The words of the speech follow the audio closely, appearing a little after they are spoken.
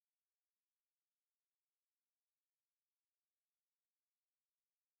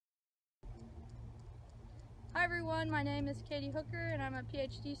everyone, my name is Katie Hooker and I'm a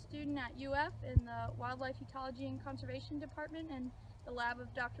PhD student at UF in the Wildlife Ecology and Conservation Department in the lab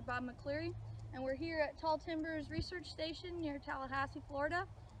of Dr. Bob McCleary. And we're here at Tall Timbers Research Station near Tallahassee, Florida,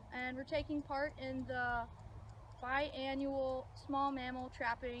 and we're taking part in the biannual small mammal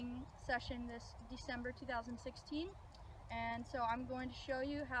trapping session this December 2016. And so I'm going to show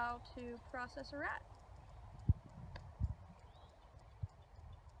you how to process a rat.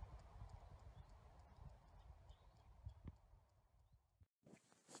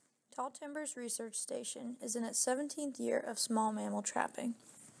 Tall Timbers Research Station is in its 17th year of small mammal trapping.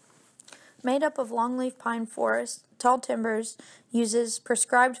 Made up of longleaf pine forest, Tall Timbers uses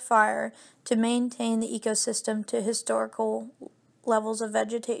prescribed fire to maintain the ecosystem to historical levels of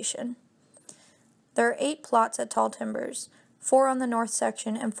vegetation. There are 8 plots at Tall Timbers, 4 on the north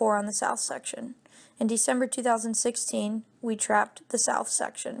section and 4 on the south section. In December 2016, we trapped the south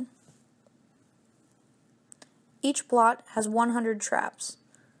section. Each plot has 100 traps.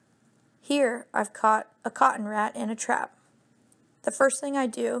 Here, I've caught a cotton rat in a trap. The first thing I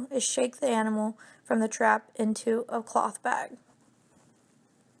do is shake the animal from the trap into a cloth bag.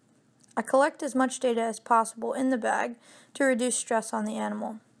 I collect as much data as possible in the bag to reduce stress on the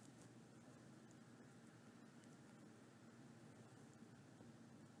animal.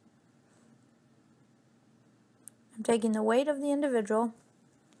 I'm taking the weight of the individual,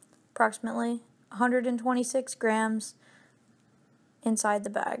 approximately 126 grams, inside the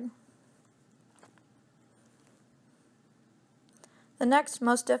bag. The next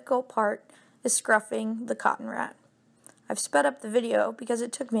most difficult part is scruffing the cotton rat. I've sped up the video because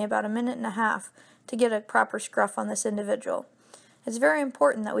it took me about 1.5 minutes to get a proper scruff on this individual. It's very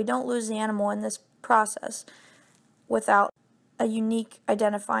important that we don't lose the animal in this process without a unique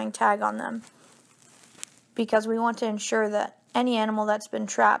identifying tag on them, because we want to ensure that any animal that's been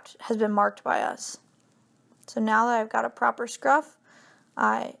trapped has been marked by us. So now that I've got a proper scruff,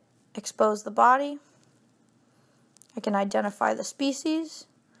 I expose the body. I can identify the species,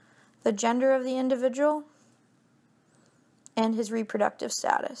 the gender of the individual, and his reproductive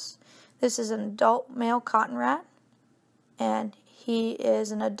status. This is an adult male cotton rat, and he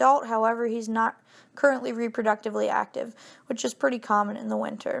is an adult, however, he's not currently reproductively active, which is pretty common in the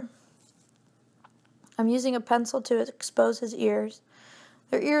winter. I'm using a pencil to expose his ears.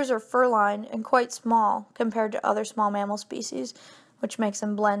 Their ears are fur-lined and quite small compared to other small mammal species, which makes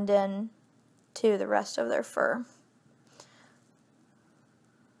them blend in to the rest of their fur.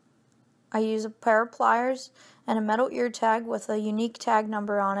 I use a pair of pliers and a metal ear tag with a unique tag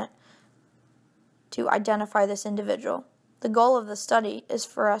number on it to identify this individual. The goal of the study is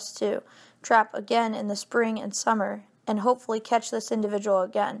for us to trap again in the spring and summer and hopefully catch this individual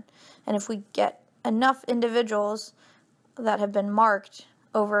again. And if we get enough individuals that have been marked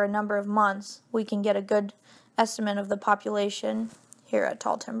over a number of months, we can get a good estimate of the population here at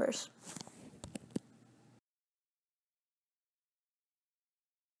Tall Timbers.